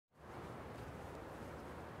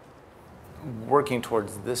Working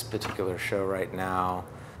towards this particular show right now,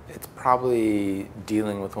 it's probably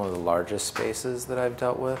dealing with one of the largest spaces that I've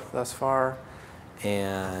dealt with thus far,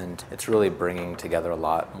 and it's really bringing together a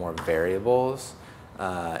lot more variables,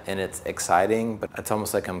 and it's exciting, but it's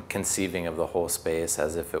almost like I'm conceiving of the whole space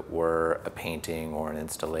as if it were a painting or an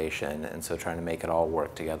installation, and so trying to make it all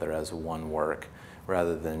work together as one work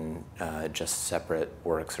rather than just separate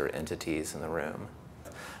works or entities in the room.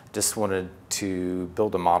 Just wanted to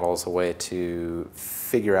build a model as a way to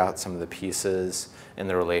figure out some of the pieces and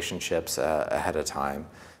the relationships ahead of time.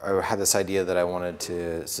 I had this idea that I wanted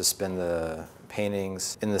to suspend the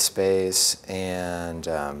paintings in the space, and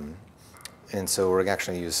so we're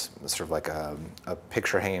actually use sort of like a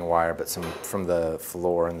picture hanging wire, but some from the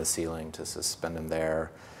floor and the ceiling to suspend them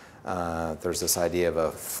there. There's this idea of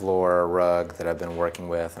a floor rug that I've been working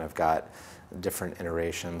with, and I've got different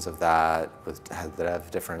iterations of that that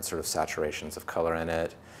have different sort of saturations of color in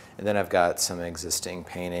it. And then I've got some existing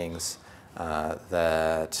paintings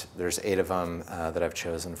that there's 8 of them that I've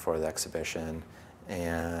chosen for the exhibition.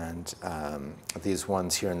 And these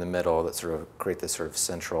ones here in the middle that sort of create this sort of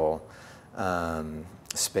central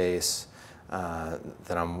space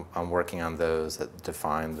that I'm working on those that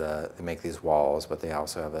define they make these walls, but they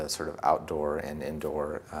also have a sort of outdoor and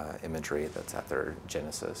indoor imagery that's at their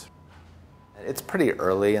genesis. It's pretty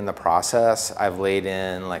early in the process. I've laid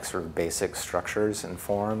in like sort of basic structures and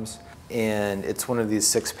forms. And it's one of these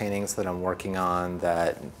 6 paintings that I'm working on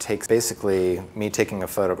that takes basically me taking a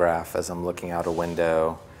photograph as I'm looking out a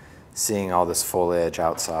window, seeing all this foliage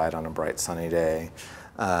outside on a bright sunny day,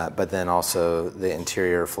 but then also the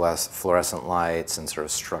interior fluorescent lights and sort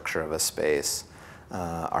of structure of a space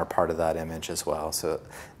are part of that image as well. So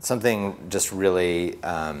something just really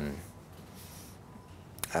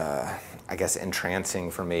I guess entrancing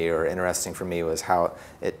for me or interesting for me was how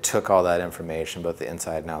it took all that information, both the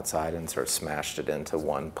inside and outside, and sort of smashed it into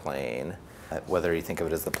one plane. Whether you think of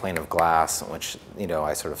it as the plane of glass, in which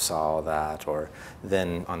I sort of saw that, or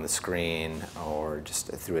then on the screen, or just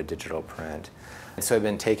through a digital print. And so I've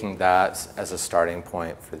been taking that as a starting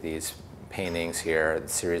point for these paintings here, a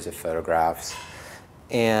series of photographs,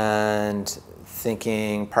 and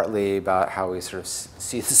thinking partly about how we sort of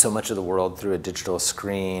see so much of the world through a digital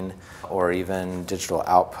screen or even digital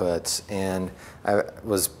outputs. And I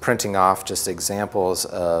was printing off just examples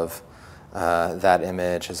of that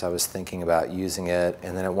image as I was thinking about using it.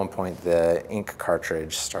 And then at one point the ink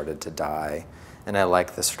cartridge started to die. And I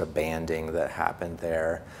like the sort of banding that happened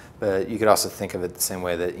there. But you could also think of it the same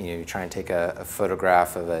way that you try and take a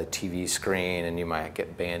photograph of a TV screen and you might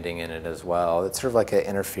get banding in it as well. It's sort of like an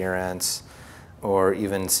interference, or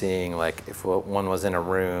even seeing like if one was in a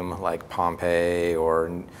room like Pompeii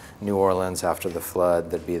or New Orleans after the flood,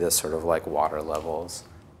 there'd be this sort of like water levels.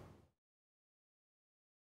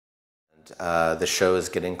 The show is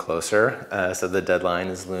getting closer, so the deadline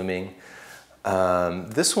is looming.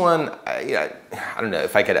 This one, I don't know,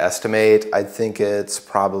 if I could estimate, I think it's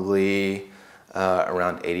probably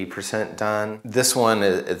around 80% done. This one,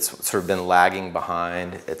 it's sort of been lagging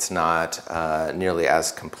behind. It's not nearly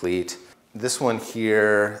as complete. This one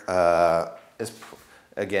here is,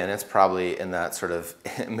 again, it's probably in that sort of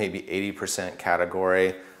maybe 80%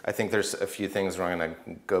 category. I think there's a few things where I'm going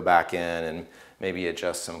to go back in and maybe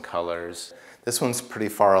adjust some colors. This one's pretty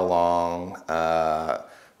far along.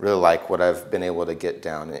 Really like what I've been able to get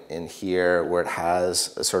down in here, where it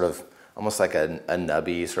has a sort of almost like a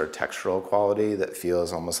nubby sort of textural quality that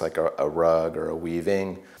feels almost like a rug or a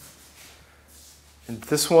weaving. And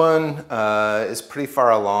this one is pretty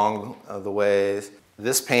far along the way.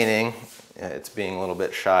 This painting, it's being a little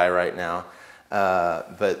bit shy right now,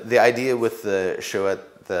 but the idea with the show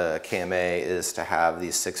at the KMA is to have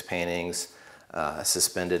these 6 paintings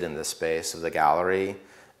suspended in the space of the gallery,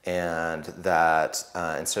 and that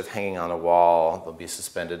instead of hanging on a wall, they'll be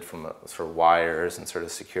suspended from sort of wires and sort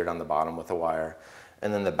of secured on the bottom with a wire.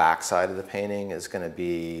 And then the back side of the painting is going to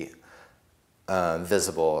be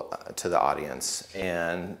visible to the audience.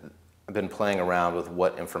 And I've been playing around with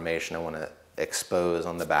what information I want to expose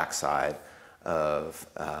on the back side of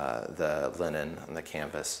the linen on the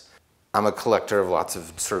canvas. I'm a collector of lots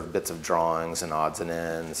of sort of bits of drawings and odds and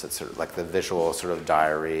ends. It's sort of like the visual sort of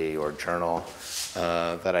diary or journal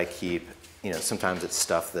that I keep. Sometimes it's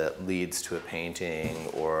stuff that leads to a painting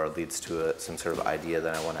or leads to some sort of idea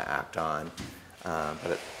that I want to act on.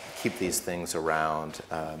 But I keep these things around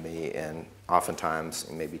me, and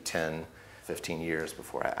oftentimes maybe 10, 15 years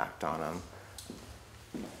before I act on them.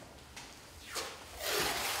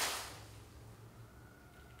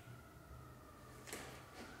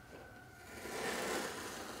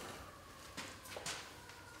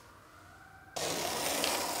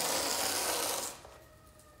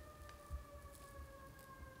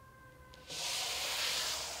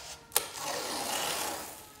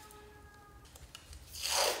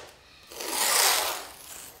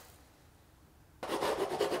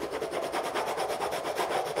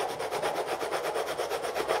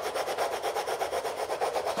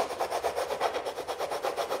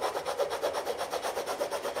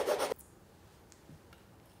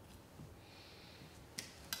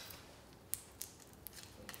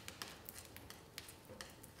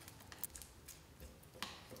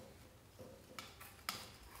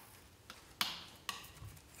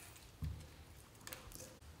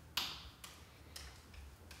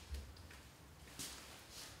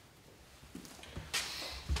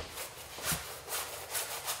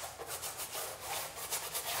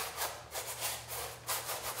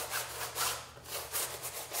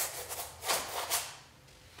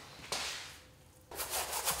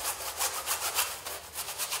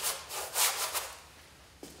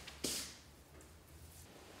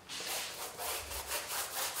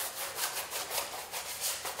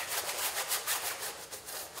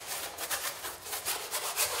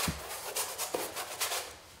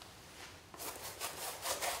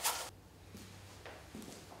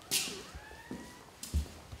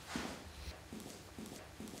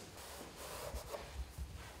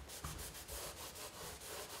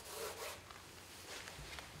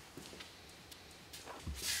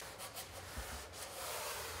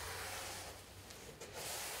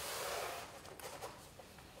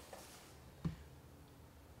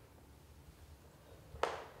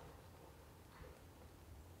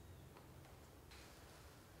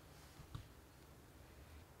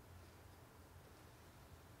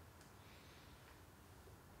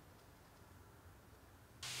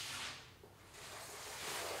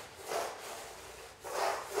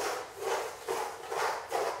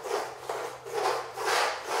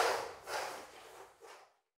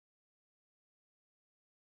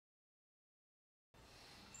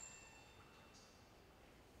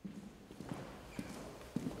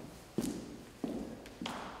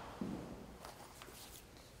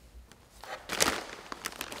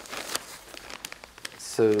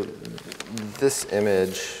 So this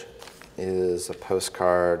image is a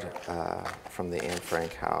postcard from the Anne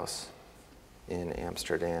Frank house in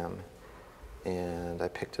Amsterdam, and I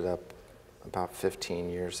picked it up about 15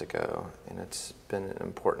 years ago, and it's been an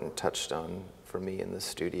important touchstone for me in the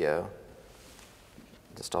studio.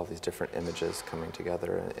 Just all these different images coming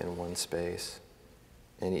together in one space,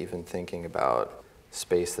 and even thinking about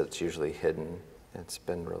space that's usually hidden. It's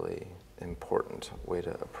been really important way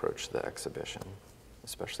to approach the exhibition,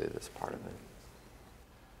 especially this part of it.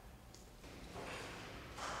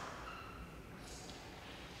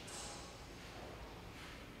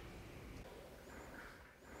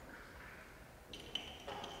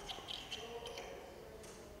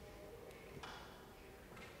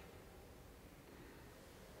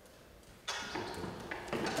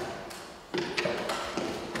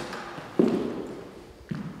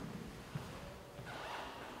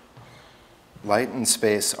 Light and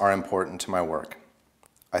space are important to my work.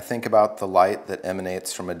 I think about the light that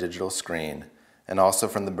emanates from a digital screen and also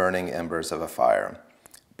from the burning embers of a fire,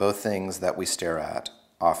 both things that we stare at,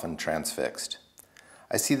 often transfixed.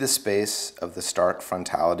 I see the space of the stark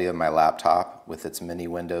frontality of my laptop with its many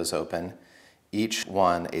windows open, each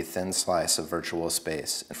one a thin slice of virtual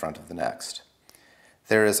space in front of the next.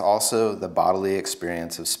 There is also the bodily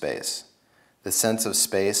experience of space. The sense of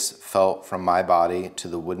space felt from my body to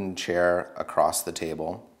the wooden chair across the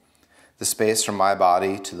table, the space from my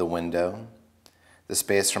body to the window, the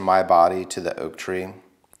space from my body to the oak tree,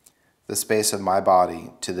 the space of my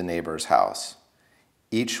body to the neighbor's house.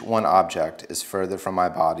 Each one object is further from my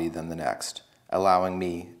body than the next, allowing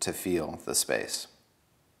me to feel the space.